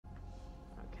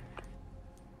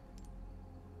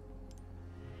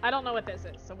I don't know what this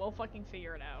is, so we'll fucking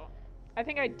figure it out. I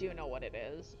think I do know what it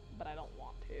is, but I don't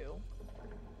want to.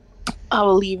 I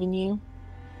believe in you.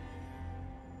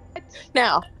 What?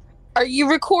 Now, are you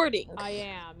recording? I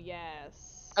am,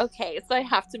 yes. Okay, so I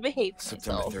have to behave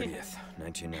September myself. 30th,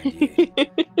 1998.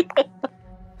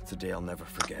 It's a day I'll never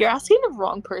forget. You're asking the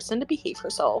wrong person to behave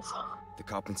herself. The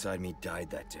cop inside me died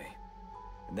that day.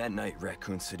 And that night,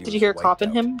 Raccoon City Did was you hear a wiped cop in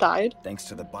out, him died? thanks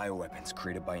to the bioweapons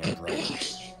created by Umbrella.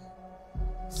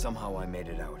 Somehow I made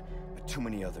it out, but too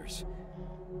many others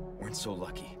weren't so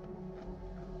lucky.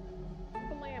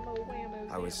 Blammo,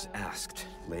 whammo, I was zammo. asked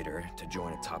later to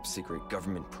join a top-secret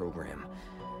government program.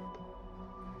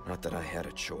 Not that I had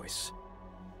a choice.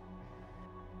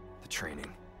 The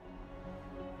training,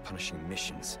 punishing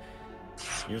missions,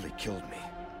 nearly killed me.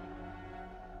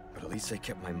 But at least I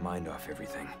kept my mind off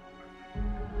everything.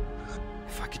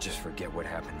 If I could just forget what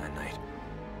happened that night.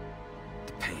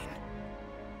 The pain.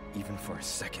 Even for a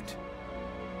second.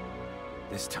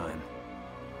 This time,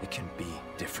 it can be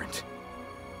different.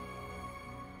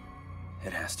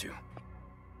 It has to.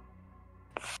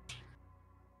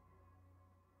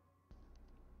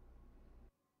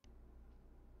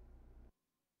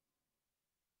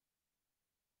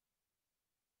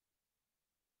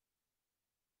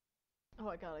 Oh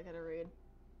my god, I gotta read.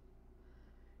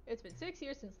 It's been 6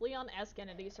 years since Leon S.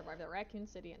 Kennedy survived the Raccoon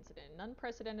City incident, an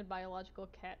unprecedented biological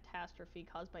catastrophe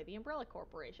caused by the Umbrella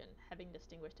Corporation. Having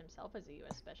distinguished himself as a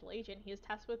U.S. special agent, he is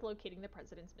tasked with locating the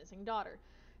president's missing daughter.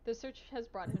 The search has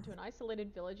brought him to an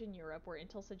isolated village in Europe where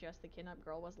intel suggests the kidnapped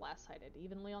girl was last sighted.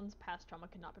 Even Leon's past trauma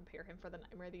could not prepare him for the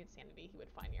nightmare of the insanity he would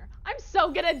find here. I'm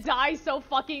so gonna die so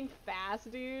fucking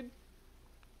fast, dude!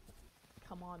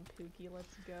 Come on, Pookie,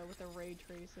 let's go with the ray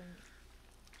tracing.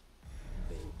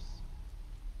 Boobs.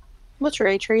 What's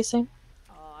ray tracing?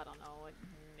 Oh, I don't know. It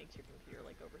makes your computer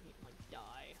like overheat and like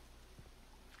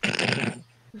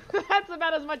die. That's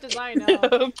about as much as I know.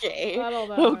 Okay. I don't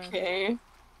know. Okay.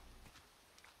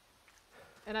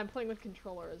 And I'm playing with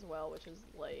controller as well, which is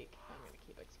like I'm gonna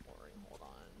keep exploring. Hold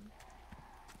on.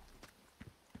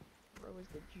 Bro is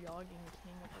the jogging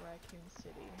king of Raccoon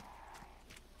City.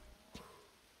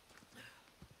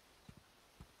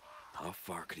 How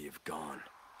far could he have gone?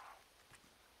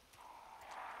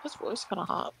 His voice kind of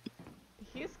hot.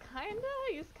 He's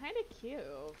kinda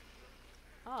cute.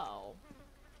 Oh.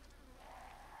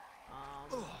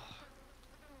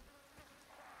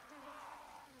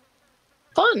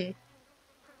 Fun.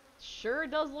 Sure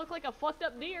does look like a fucked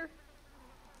up deer.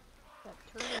 That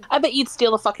turning. I bet you'd steal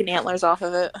the fucking antlers off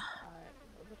of it.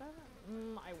 Would I?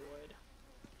 I would.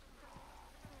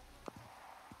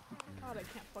 God, I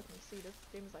can't fucking see. This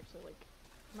game's actually like.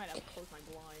 I might have to close my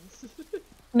blinds.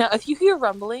 Now, if you hear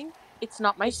rumbling, it's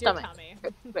not my It's your stomach. tummy.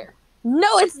 I swear.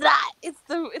 No, it's not. It's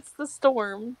the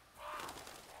storm.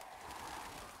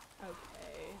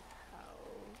 Okay.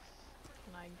 House.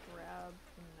 Can I grab?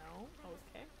 No.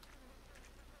 Okay.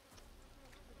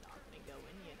 I'm not gonna go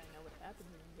in yet. I know what happens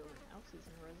when you go in houses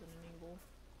in Resident Evil.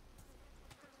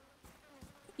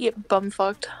 You get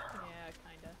bumfucked. Yeah,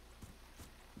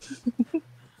 kinda.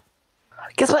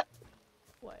 Guess what?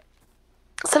 What?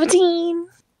 17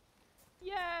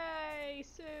 Yay!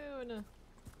 Soon.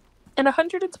 and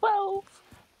 112,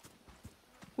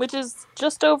 which is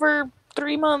just over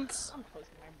 3 months. I'm closing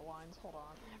my blinds. Hold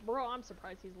on, bro. I'm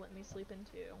surprised he's letting me sleep in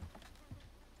too.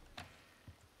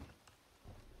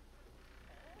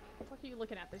 What are you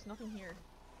looking at? There's nothing here.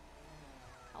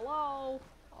 Hello?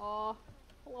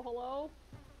 Hello?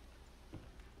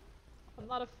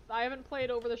 I haven't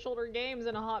played over-the-shoulder games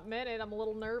in a hot minute. I'm a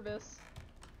little nervous.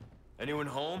 Anyone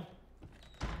home?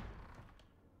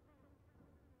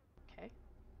 Okay.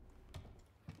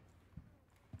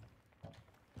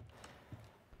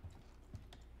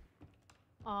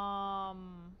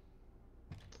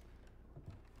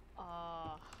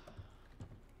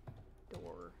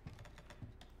 Door.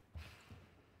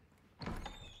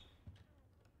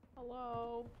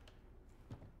 Hello?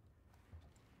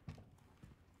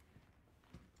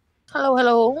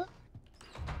 Hello.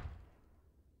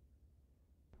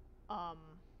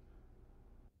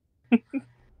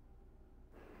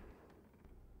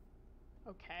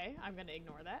 Okay, I'm gonna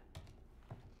ignore that.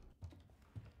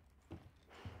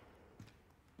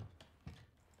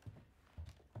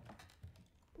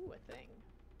 Ooh, a thing.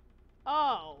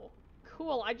 Oh,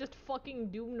 cool, I just fucking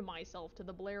doomed myself to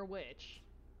the Blair Witch.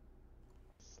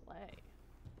 Slay.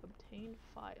 Obtain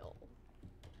file.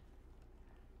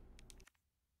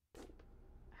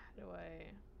 How do I...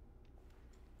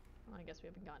 Well, I guess we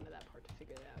haven't gotten to that part to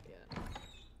figure it out yet.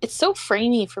 It's so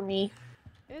framey for me.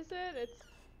 Is it? It's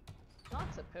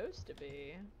not supposed to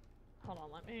be. Hold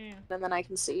on, let me... And then I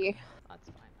can see. That's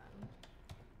fine then.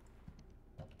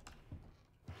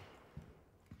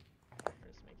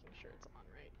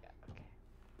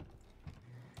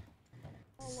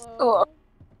 Hello?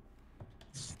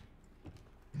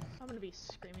 I'm gonna be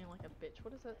screaming like a bitch.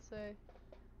 What does that say?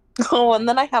 Oh, and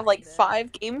then I have like Dead.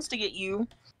 5 games to get you.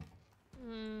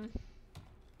 Hmm.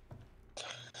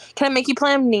 Can I make you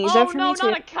play Amnesia Oh for no, me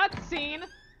too? not a cutscene!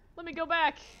 Let me go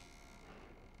back.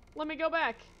 Let me go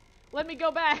back. Let me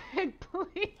go back,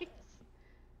 please.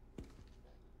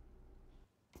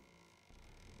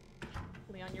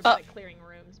 Leon, you're bad at clearing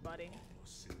rooms, buddy.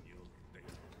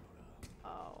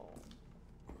 Oh.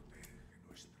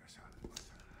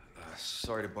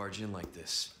 Sorry to barge in like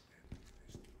this.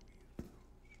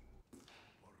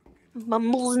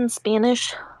 Mumbles in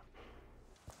Spanish.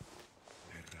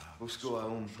 Busco a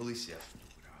un policía.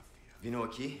 Vino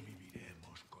aquí?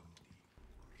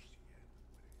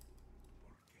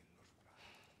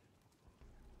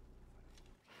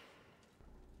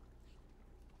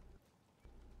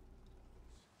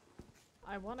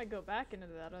 I want to go back into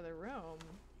that other room.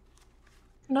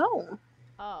 No.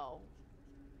 Oh.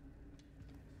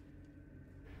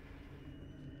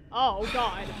 Oh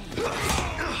god.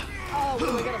 Oh, what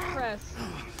do I gotta press?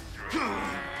 Okay.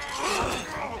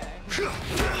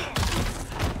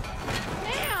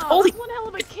 Damn! Holy- That's one hell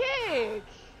of a kick!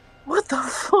 What the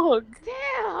fuck?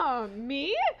 Damn!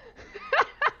 Me?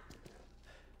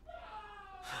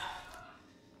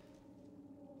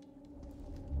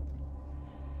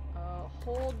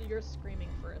 Hold your screaming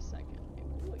for a second.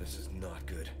 This is not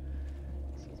good.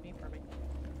 Excuse me, pardon me.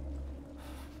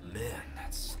 Man,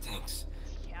 that stinks.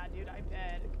 Yeah, dude, I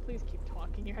bet. Please keep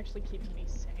talking. You're actually keeping me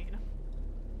sane.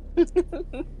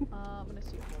 I'm gonna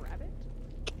see a rabbit.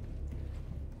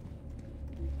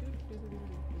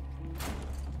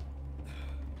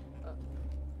 Is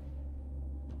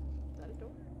that a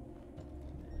door?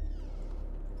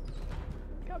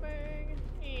 Coming!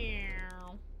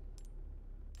 Ew.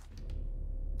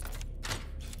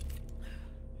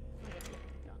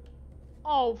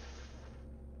 Oh,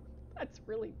 that's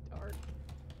really dark.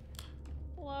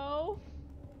 Hello?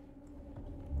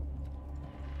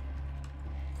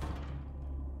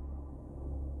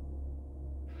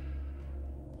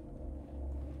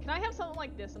 Can I have something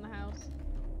like this in the house?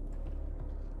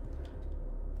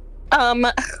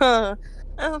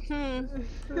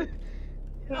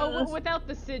 Oh, without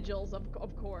the sigils,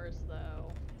 of course,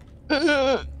 though.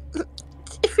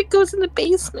 If it goes in the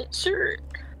basement, sure.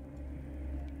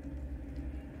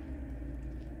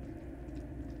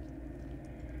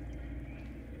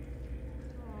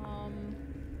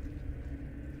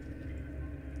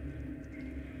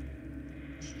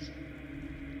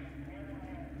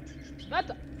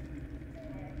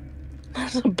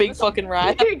 That's a big fucking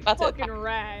rat. Big That's fucking it.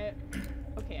 rat.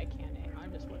 Okay, I can't aim. I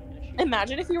just wasn't gonna shoot.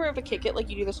 Imagine if you were able to kick it like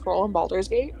you do the scroll in Baldur's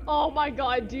Gate. Oh my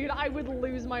god, dude, I would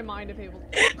lose my mind if able.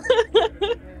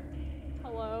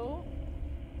 Hello?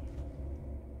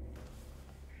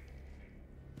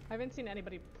 I haven't seen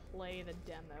anybody play the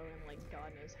demo in like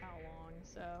God knows how long,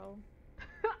 so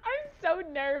I'm so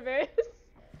nervous.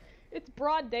 It's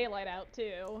broad daylight out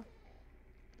too.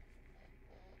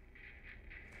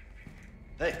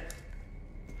 Hey!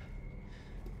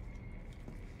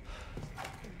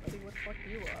 Buddy, what fucked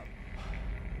you up?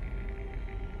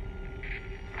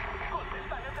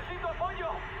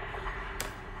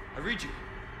 I read you.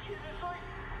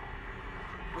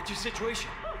 What's your situation?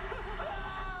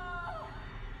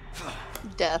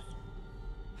 Death.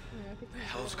 Yeah, I think The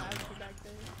hell's going on? back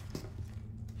there.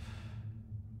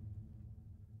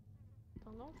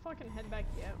 Don't fucking head back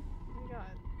yet. Oh my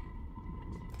god.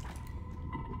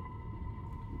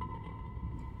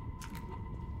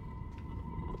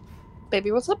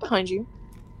 Baby, what's up behind you?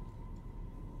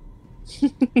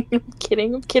 I'm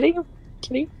kidding, I'm kidding, I'm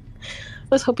kidding. I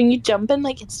was hoping you'd jump in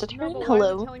like insta No, turn. but why is it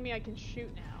Hello. telling me I can shoot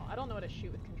now? I don't know how to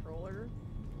shoot with controller.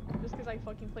 Just because I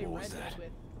fucking play What Red was Dead that?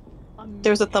 with.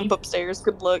 There's a thumb upstairs.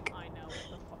 Good luck. I know, it's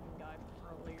the fucking guy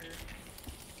from earlier.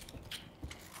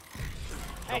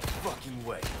 No fucking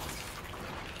way.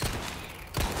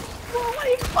 Well, how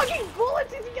many fucking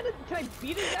bullets is he gonna? Can I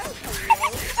beat his ass?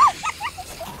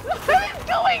 What is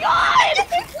going on?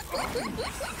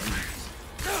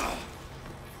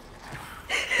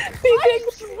 I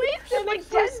wasted like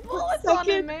 10 bullets on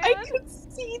him, man. I could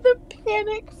see the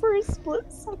panic for a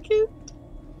split second.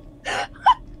 I'm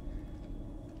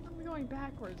going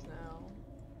backwards now.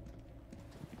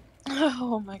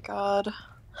 Oh my god.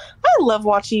 I love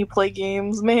watching you play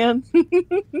games, man.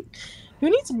 Who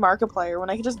needs Markiplier when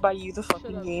I can just buy you the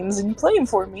fucking games and you play them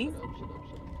for me?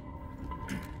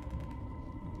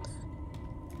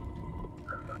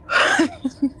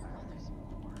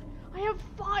 I have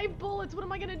 5 bullets. What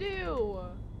am I gonna do?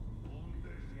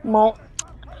 Well,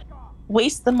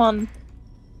 waste them on...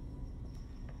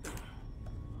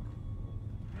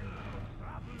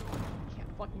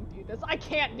 do this. I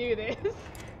can't do this.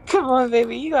 Come on,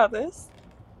 baby, you got this.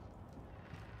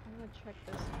 I'm gonna check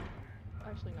this.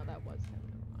 Actually, no, that was him.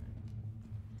 Never mind.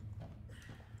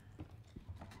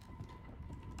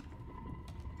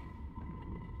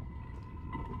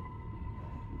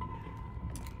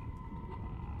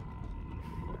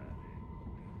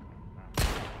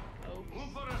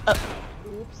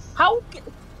 Oops. How?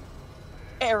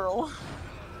 Errol, Yeah.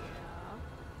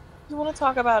 you want to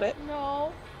talk about it?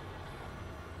 No.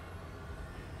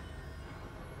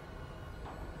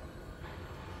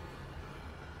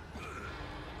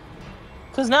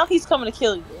 Because now he's coming to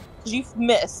kill you. Because you've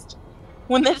missed.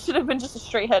 When that should have been just a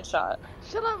straight headshot.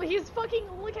 Shut up. He's fucking.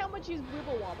 Look how much he's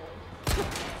wibble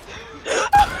wobbling.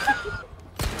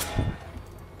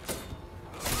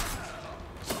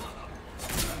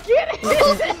 Get it!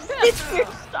 It's your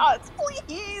shots,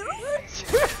 please!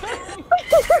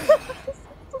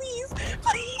 Please,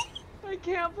 please! I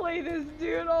can't play this,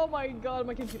 dude. Oh my god,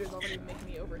 my computer's already making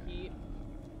me overheat.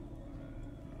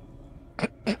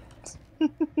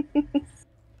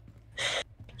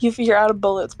 You're out of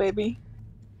bullets, baby.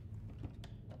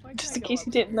 Why Just can't in I go case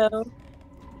you didn't upstairs? know.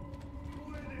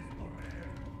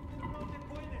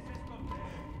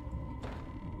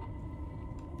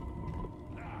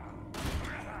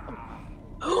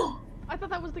 I thought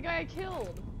that was the guy I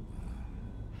killed.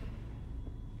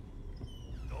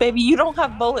 Baby, you don't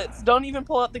have bullets. Don't even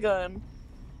pull out the gun.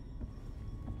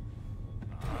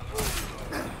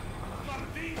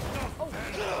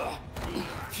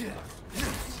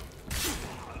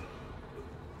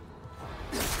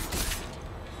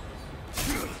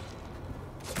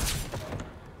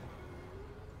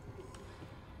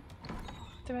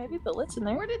 There might be bullets in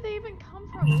there. Where did they even come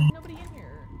from? There's nobody in here.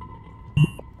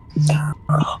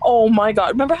 Oh my god.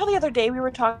 Remember how the other day we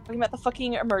were talking about the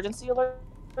fucking emergency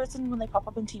alerts and when they pop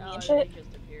up on TV and shit? They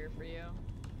just appear for you.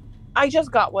 I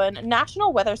just got one.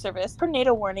 National Weather Service,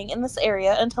 tornado warning in this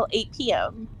area until 8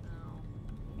 p.m. No.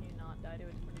 Can you not die to a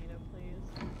tornado,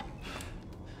 please?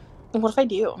 And what if I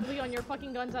do? Leon, your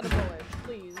fucking gun's out of bullets.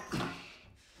 Please.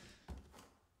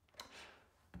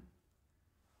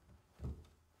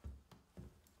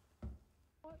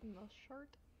 What in the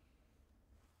shirt?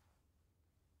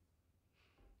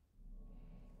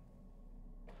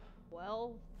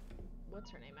 Well,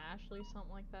 what's her name? Ashley?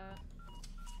 Something like that?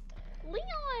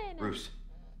 Leon! Bruce,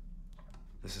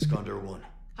 this is Condor 1.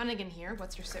 Hunnigan here.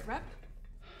 What's your sit rep?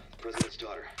 President's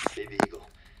daughter, Baby Eagle.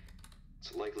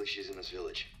 It's likely she's in this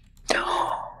village.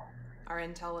 Our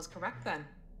intel was correct then.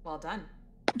 Well done.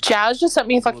 Jazz just sent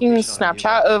me a fucking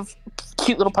Snapchat of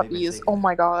cute little puppies. Oh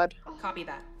my god. Copy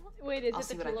that. Wait, is I'll it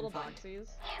see the what I two little can find. doxies?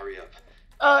 Hurry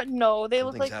up. No, they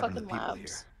look like Something's happened to fucking people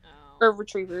labs. Oh. Or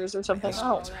retrievers or something.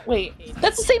 Oh, Oh, that wait. was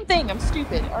That's the same thing. I'm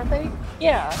stupid, aren't they?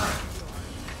 Yeah.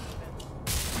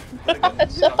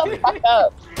 Shut the fuck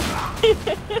up.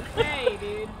 Hey,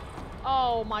 dude.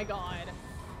 Oh my god.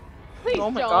 Please Oh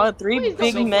my don't. god, three Please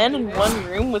big don't men do in this. one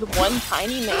room with one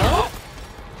tiny man?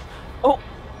 Oh,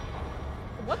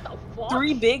 What the fuck?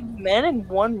 3 big men in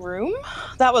one room?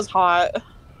 That was hot.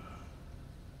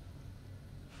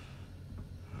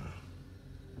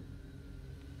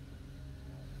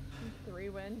 Three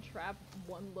win, trap,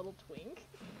 one little twink.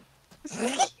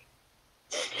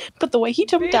 But the way he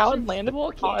jumped Bitch, out and landed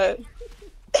was it's hot.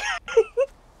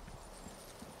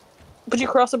 Would you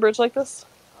cross a bridge like this?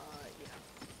 Yeah.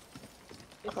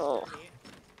 It's Oh. sturdy.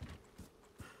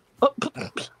 Oh,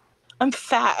 I'm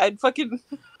fat. I'd fucking...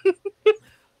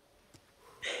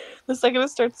 The second it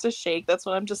starts to shake, that's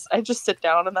when I just sit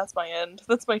down and that's my end.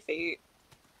 That's my fate.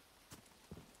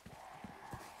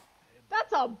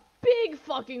 That's a big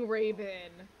fucking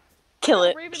raven. Kill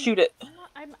it. Raven, Shoot it.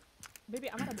 Baby,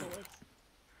 I'm out of bullets.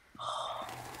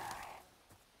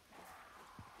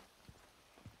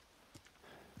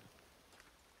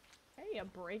 Hey, a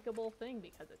breakable thing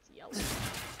because it's yellow.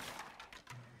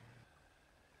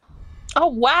 Oh,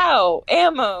 wow.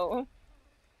 Ammo.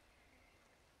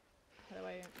 How do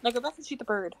I... Now go back and shoot the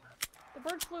bird. The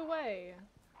bird flew away.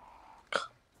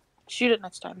 Shoot it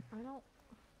next time. I don't...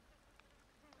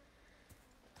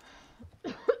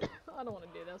 I don't want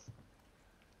to do this.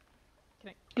 Can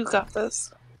I... You got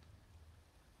this.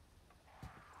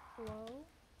 Hello?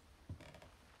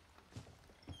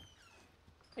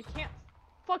 I can't...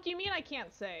 Fuck you mean I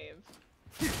can't save?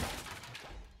 I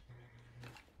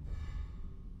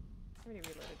already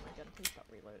reloaded my gun. Please stop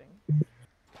reloading.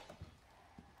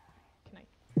 Can I...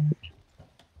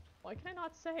 Why can I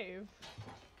not save?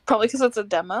 Probably because it's a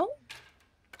demo.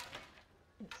 I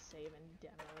can save in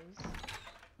demos.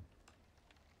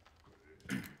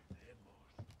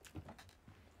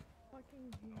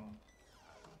 Fucking...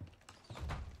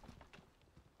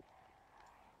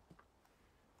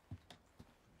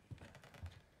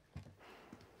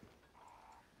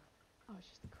 it's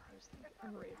just the crows thing.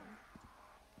 Or ravens.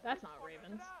 That's not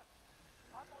ravens.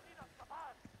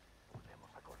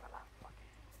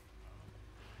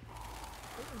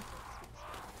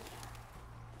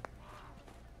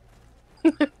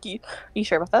 You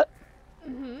sure about that?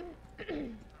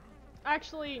 Mm-hmm.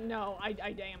 Actually, no, I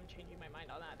am changing my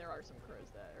mind on that. There are some crows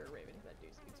that are ravens that do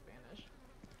speak Spanish.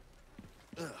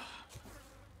 Ugh.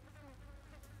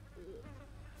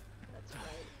 That's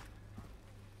right.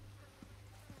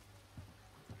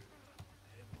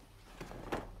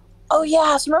 Oh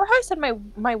yeah, so remember how I said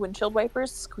my windshield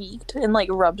wipers squeaked and like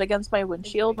rubbed against my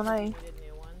windshield when I... Needed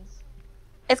new ones.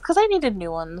 It's because I needed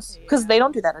new ones. Because they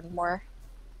don't do that anymore.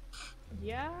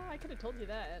 Yeah, I could have told you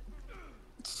that.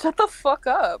 Shut the fuck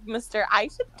up, mister. I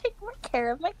should take more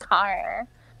care of my car.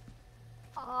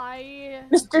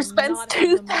 Mister spends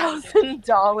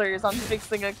 $2,000 on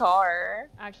fixing a car.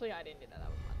 Actually, I didn't do that. That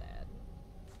was my dad.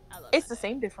 I love It's my the dad.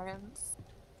 same difference.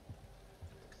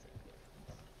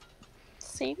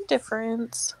 Same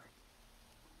difference.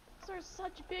 Those are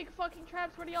such big fucking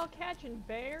traps. What are y'all catching?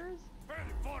 Bears?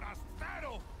 What?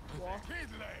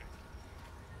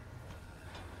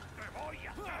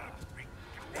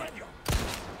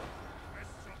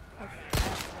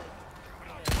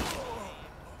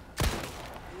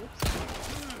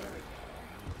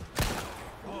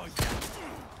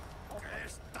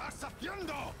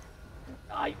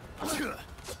 I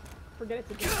forget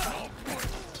it's a game.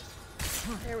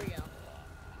 There we go.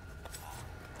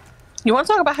 You want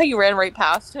to talk about how you ran right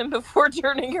past him before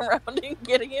turning around and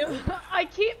getting him? I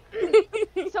keep...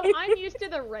 So I'm used to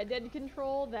the Red Dead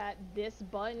control that this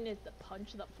button is the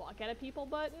punch the fuck out of people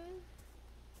button.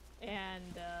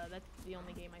 And that's the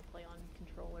only game I play on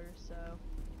controller, so...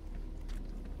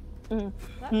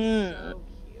 That's so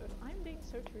cute. I'm being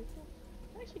so truthful.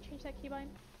 Can I actually change that keybind?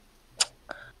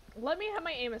 Let me have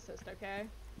my aim assist, okay?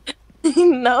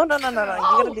 No. You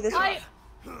gotta do this one.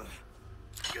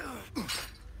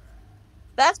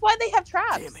 That's why they have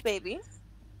traps, baby.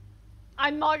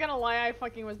 I'm not gonna lie, I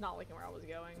fucking was not looking where I was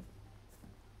going.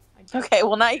 Okay,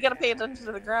 well now you gotta pay attention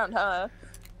to the ground, huh?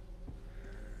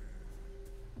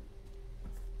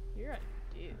 You're a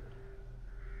dude.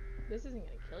 This isn't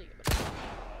gonna kill you, but...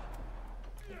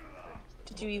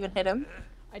 Did you even hit him?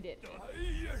 I did.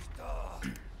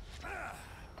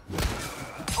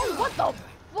 Oh, what the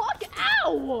fuck?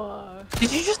 Ow!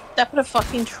 Did you just step in a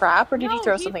fucking trap, or did he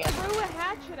throw something at me? He threw a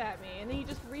hatchet at me, and then he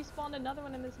just respawned another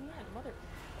one in his hand. Motherfucker.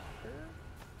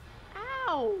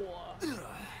 Ow!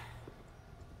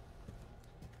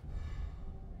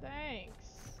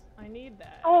 Thanks. I need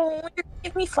that. Oh, you're gonna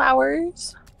give me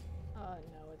flowers? No,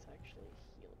 it's actually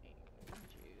healing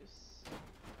juice.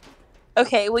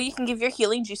 Okay, well you can give your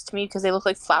healing juice to me because they look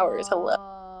like flowers. Hello.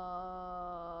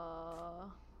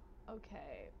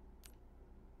 Okay.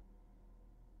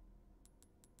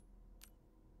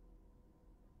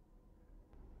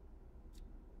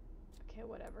 Okay,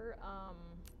 whatever. I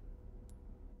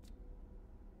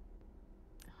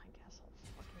guess I'll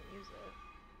fucking use it.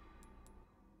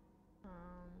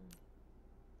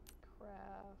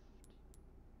 Craft.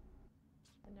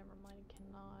 And never mind,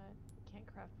 cannot. Can't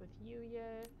craft with you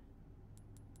yet.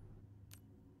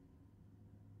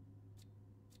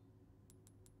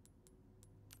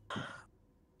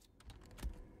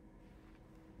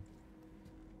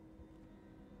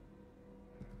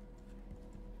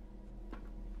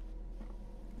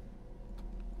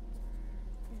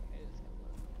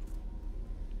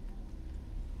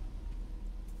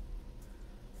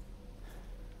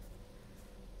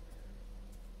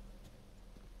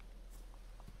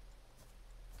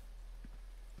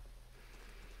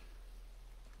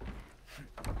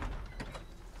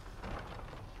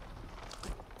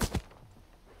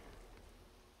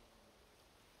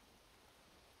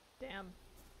 Damn.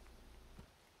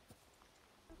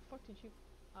 Where the fuck did you...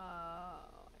 Oh,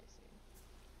 I see.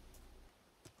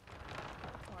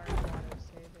 Or auto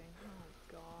saving. Oh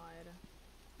god.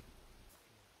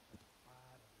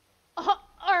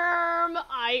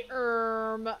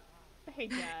 Hey,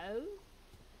 Jazz.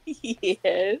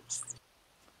 Yes.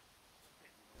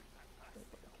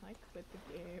 Can I quit the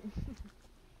game?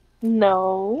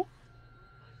 No.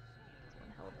 It's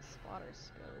one hell of a spotter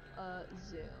scope.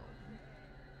 Zoom.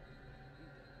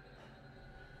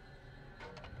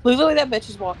 Look the way that bitch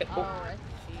is walking. Oh, right.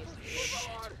 Jeez.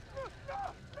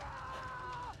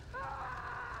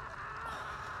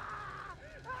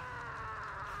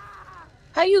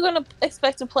 How you gonna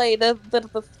expect to play the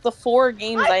 4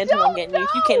 games I intend on getting you if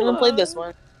you can't even play this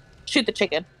one? Shoot the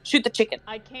chicken. Shoot the chicken.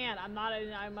 I can't. I'm on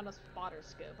a spotter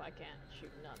scope. I can't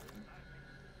shoot nothing.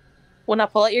 Well, now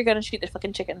pull out your gun and shoot the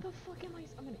fucking chicken. The fuck am I?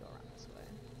 I'm gonna go around this way.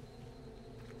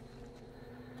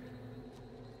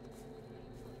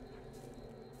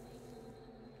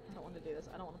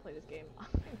 to play this game.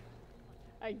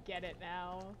 I get it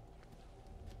now.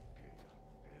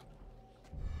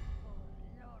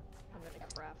 I'm gonna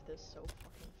craft this so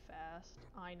fucking fast.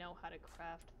 I know how to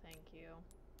craft, thank you.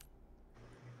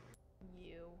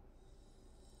 You.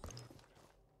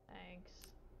 Thanks.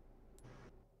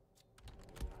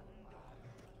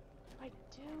 What do I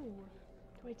do?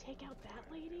 Do I take out that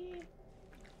lady? No,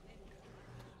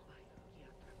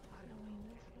 I know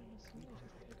for just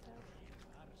take that.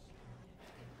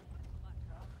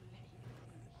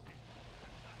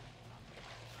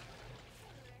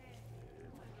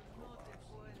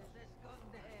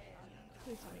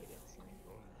 Please tell me you didn't see me.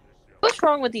 What's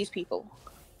wrong with these people?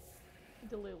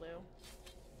 Delulu.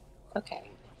 Okay.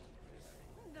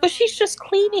 But she's just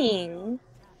cleaning.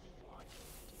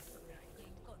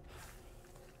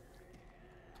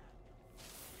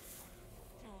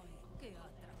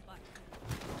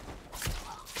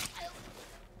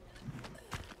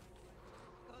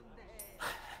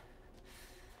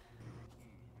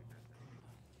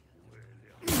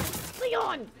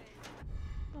 Leon!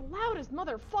 The loudest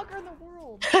motherfucker in the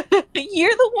world!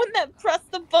 You're the one that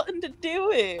pressed the button to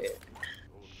do it.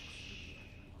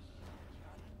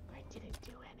 I didn't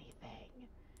do anything.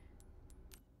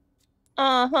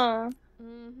 Uh-huh.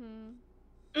 Mm-hmm.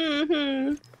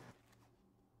 Mm-hmm.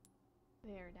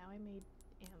 There, now I made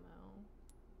ammo.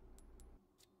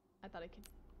 I thought I could...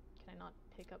 Can I not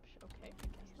pick up... Okay, I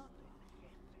guess not.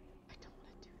 I don't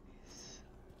want to do this.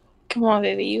 Come on,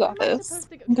 baby, you got Where am I this. supposed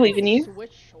to go? I believe in you.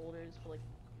 Switch shoulders for like...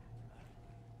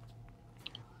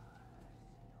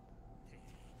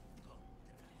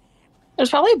 There's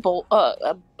probably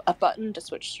a button to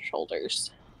switch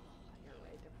shoulders. You're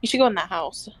right, You should go in that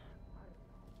house.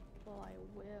 well, I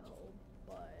will,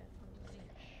 but I'm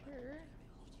not sure.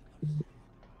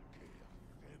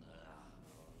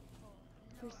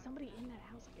 There's somebody in that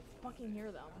house. I can fucking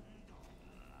hear them.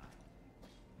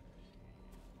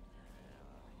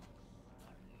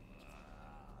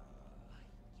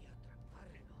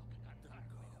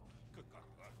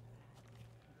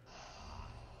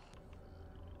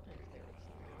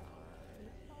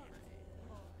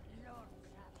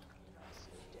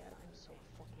 I'm so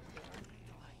fucking dead.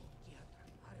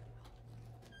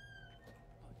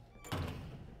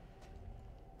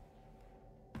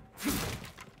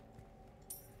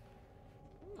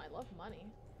 I love money.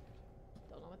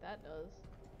 Don't know what that does.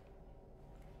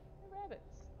 Rabbits.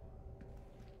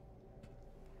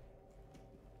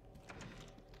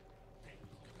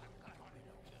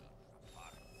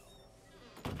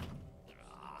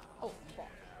 Oh,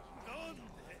 fuck.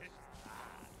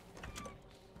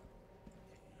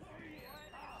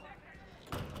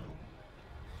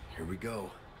 Here we go.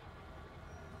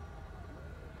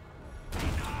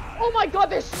 Oh my god,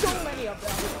 there's so many of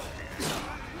them!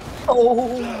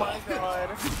 Oh my god.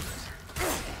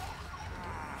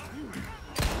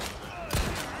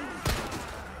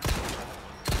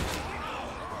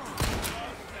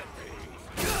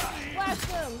 Blast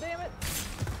them, damn it!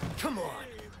 Come on.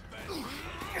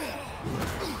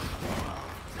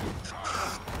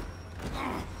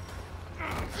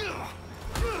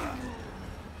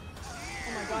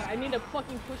 Oh my god, I need to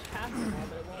fucking push past them all,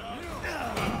 but it won't.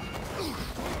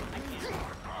 I can't.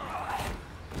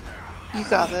 You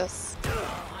got this.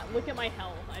 Look at my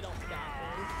health, I don't got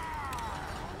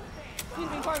this. Excuse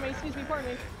me, pardon me, excuse me,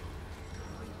 pardon me.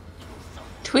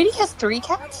 Tweety has 3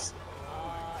 cats? Dude,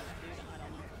 I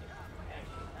don't know if it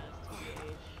has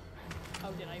TBH.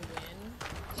 Oh, did I win?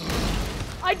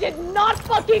 I did not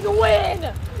fucking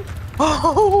win!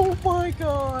 Oh my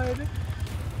god.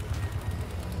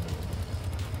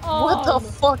 What the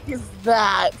fuck is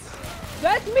that?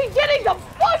 That's me getting the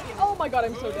fuck! Oh my god,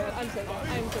 I'm so dead. I'm so dead.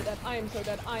 I am so dead. I am so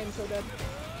dead. I am so dead.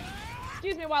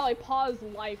 Excuse me while I pause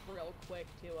life real quick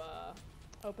to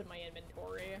open my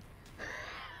inventory.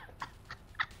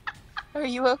 Are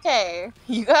you okay?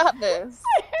 You got this.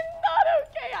 I am not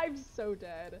okay. I'm so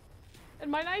dead. And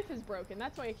my knife is broken.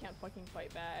 That's why I can't fucking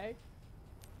fight back.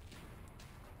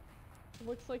 It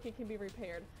looks like it can be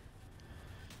repaired.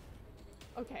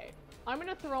 Okay. I'm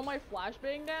gonna throw my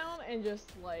flashbang down and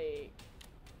just like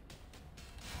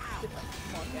get the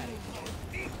fuck out of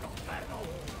here.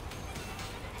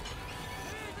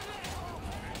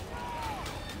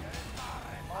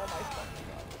 Oh my fucking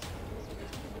god.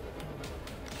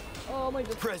 Oh my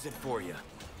god. Present for you.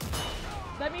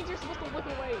 That means you're supposed to look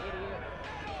away, idiot.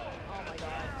 Oh my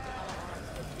god.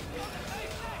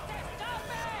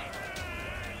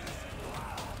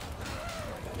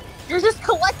 You're just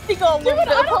collecting all Dude, of them.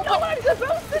 I don't know what I'm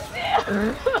supposed to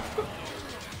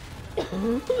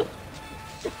do!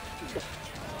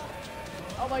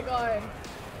 Oh my god.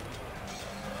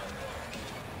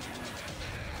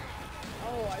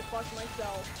 Oh, I fucked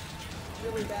myself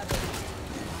really badly.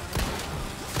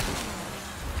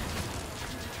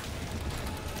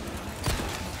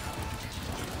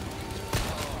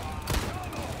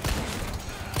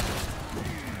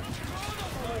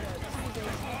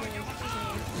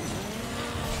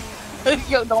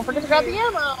 Yo, don't forget to grab the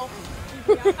ammo.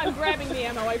 I'm grabbing the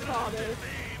ammo, I promise.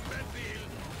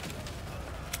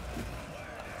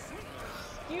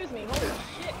 Excuse me, holy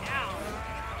shit, ow.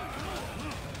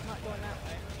 I'm not going that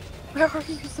way. Where are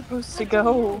you supposed to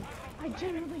go? I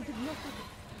genuinely did not fucking...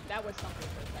 That was something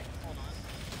for a second, hold on.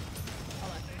 Oh,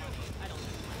 that's money. I don't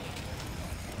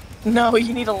need money. No,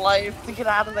 you need a life to get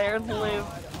out of there and live.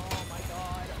 God, oh my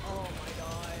god, oh my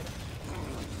god.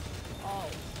 Oh,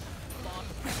 fuck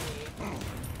me.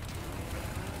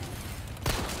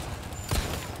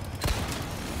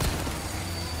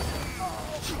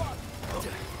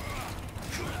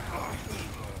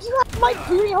 You have my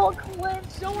booty hole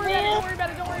clenched. Don't worry about it, don't worry about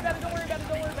it, don't worry about it, don't worry about it,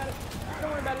 don't worry about it.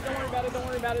 Don't worry about it, don't worry about it, don't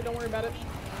worry about it, don't worry about it.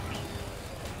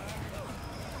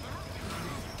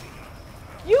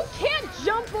 You can't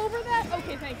jump over that?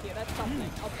 Okay, thank you, that's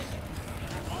something. I'll take it.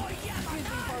 Excuse me,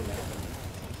 pardon me.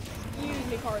 Excuse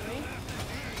me, pardon me.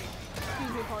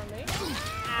 Excuse me, pardon me.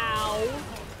 Ow.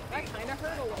 That kinda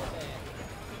hurt a little bit.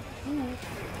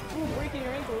 Ooh, breaking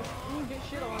your ankles. Ooh, get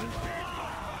shit on.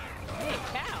 Hey,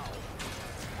 cow.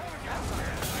 That's not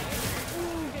right.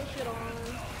 Ooh, get shit on.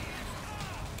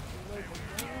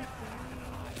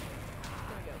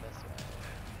 Gonna go this way.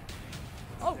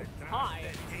 Oh, hi.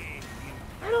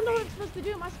 I don't know what I'm supposed to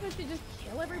do. Am I supposed to just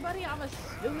kill everybody? I'm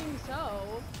assuming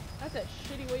so. That's a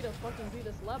shitty way to fucking do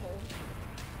this level.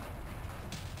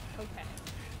 Okay.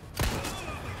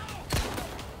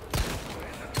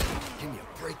 Give me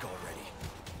a break already.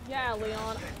 Yeah,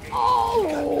 Leon.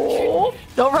 Oh!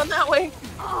 Don't run that way.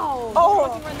 Oh! Oh!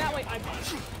 Don't fucking run that way.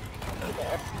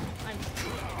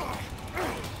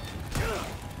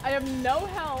 I have no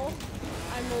health.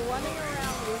 I'm running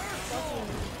around with fucking...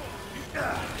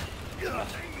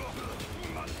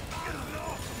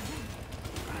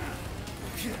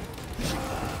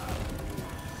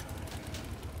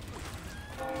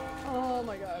 Oh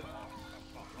my god.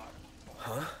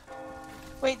 Huh?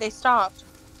 Wait, they stopped.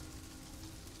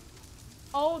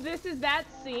 Oh, this is that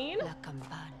scene?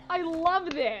 I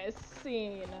love this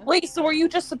scene. Wait, so were you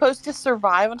just supposed to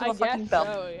survive until I the fucking guess bell?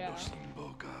 so, yeah.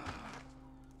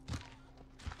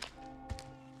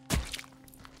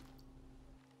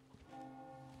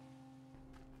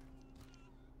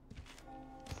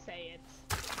 Say it.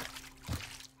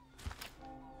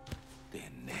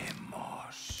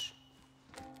 Tenemos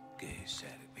que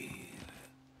servir.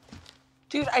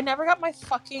 Dude, I never got my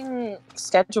fucking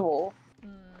schedule. You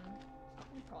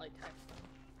probably typed them.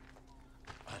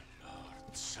 Al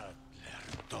Lord Sadler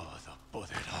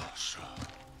Todopoderoso.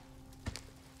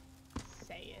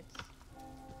 Say it.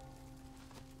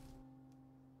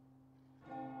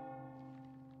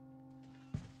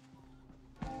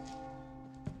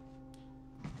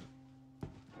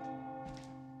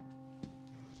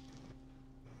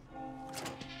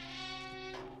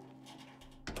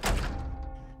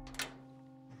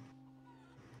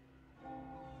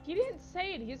 He didn't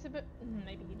say it. He's a bit.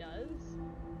 Maybe he does.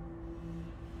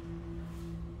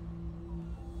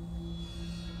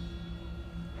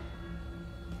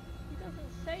 He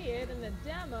doesn't say it in the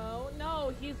demo.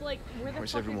 No, he's like, where the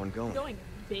Where's fuck everyone is going? going?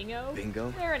 Bingo.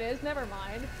 Bingo? There it is. Never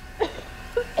mind.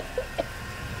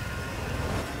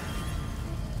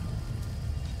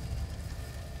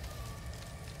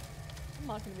 I'm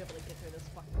not gonna be able to get through this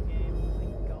fucking game.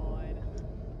 Thank God.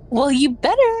 Well, you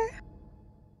better.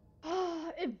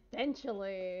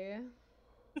 Eventually.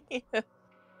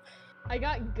 I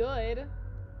got good.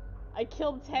 I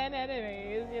killed 10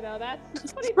 enemies, you know,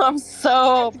 that's pretty, I'm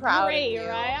so that's proud great, of you.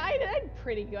 right? I did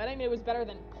pretty good. I mean, it was better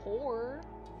than poor.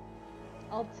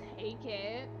 I'll take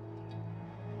it.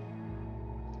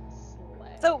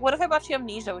 Slay. So, what if I bought you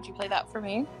Amnesia? Would you play that for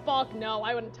me? Fuck no,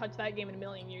 I wouldn't touch that game in a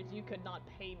million years. You could not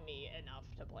pay me enough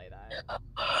to play that.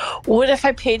 What if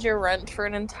I paid your rent for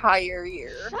an entire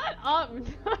year? Shut up!